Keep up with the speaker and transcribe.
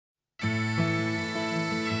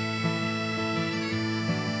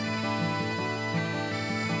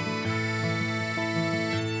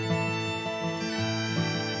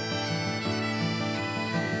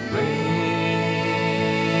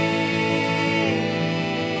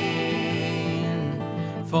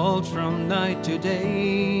falls from night to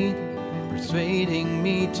day, persuading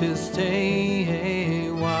me to stay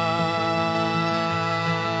a while.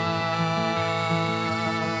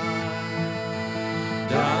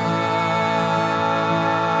 Darkness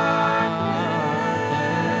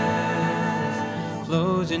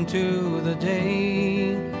flows into the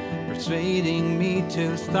day, persuading me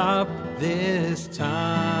to stop this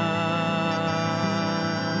time.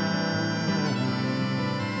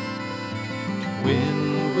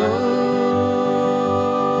 Wind blows,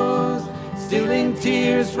 stealing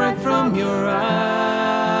tears right from your eyes.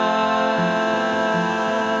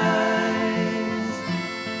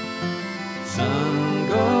 Sun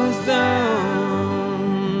goes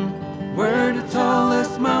down where the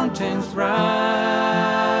tallest mountains rise,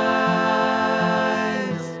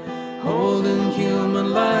 holding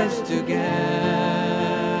human lives together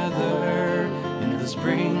in the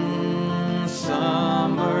spring,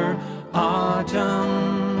 summer,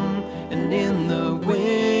 autumn, and in the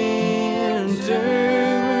winter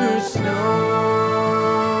snow.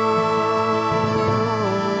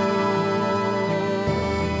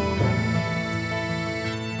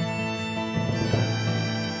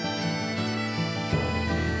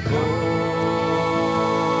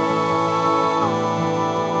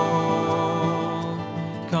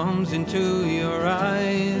 Gold comes into your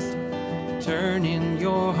eyes, turning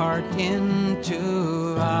your heart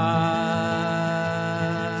into ice.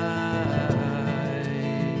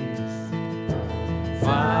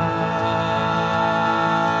 Fire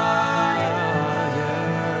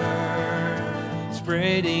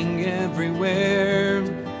spreading everywhere,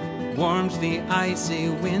 warms the icy,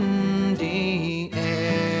 windy air.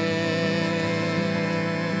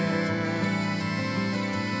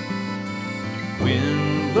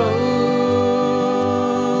 Wind blows,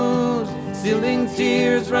 stealing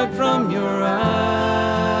tears right from your eyes.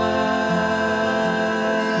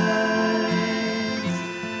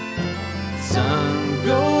 Sun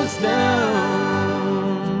goes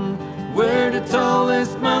down where the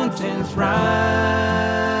tallest mountains rise,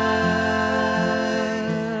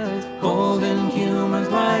 holding humans'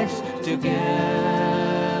 lives together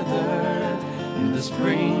in the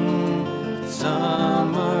spring,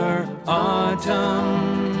 summer,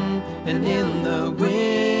 autumn, and in the winter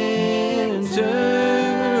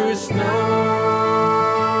snow.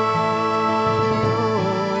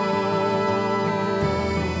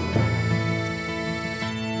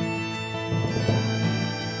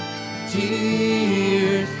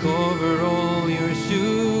 Tears cover all your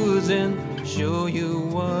shoes and show you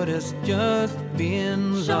what has just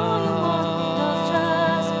been lost.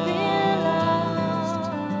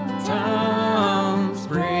 Time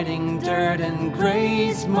spreading dirt and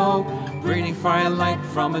gray smoke, breathing firelight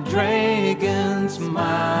from a dragon's mouth.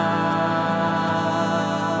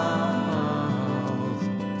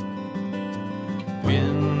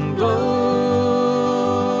 Wind blows,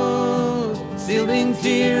 stealing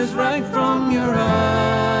tears right from your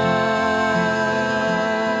eyes.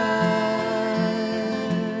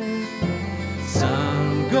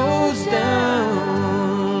 Sun goes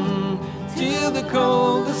down till the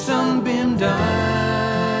coldest sunbeam dies,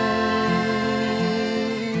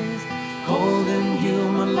 holding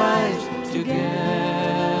human lives together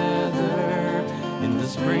in the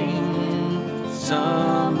spring,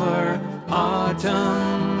 summer, autumn,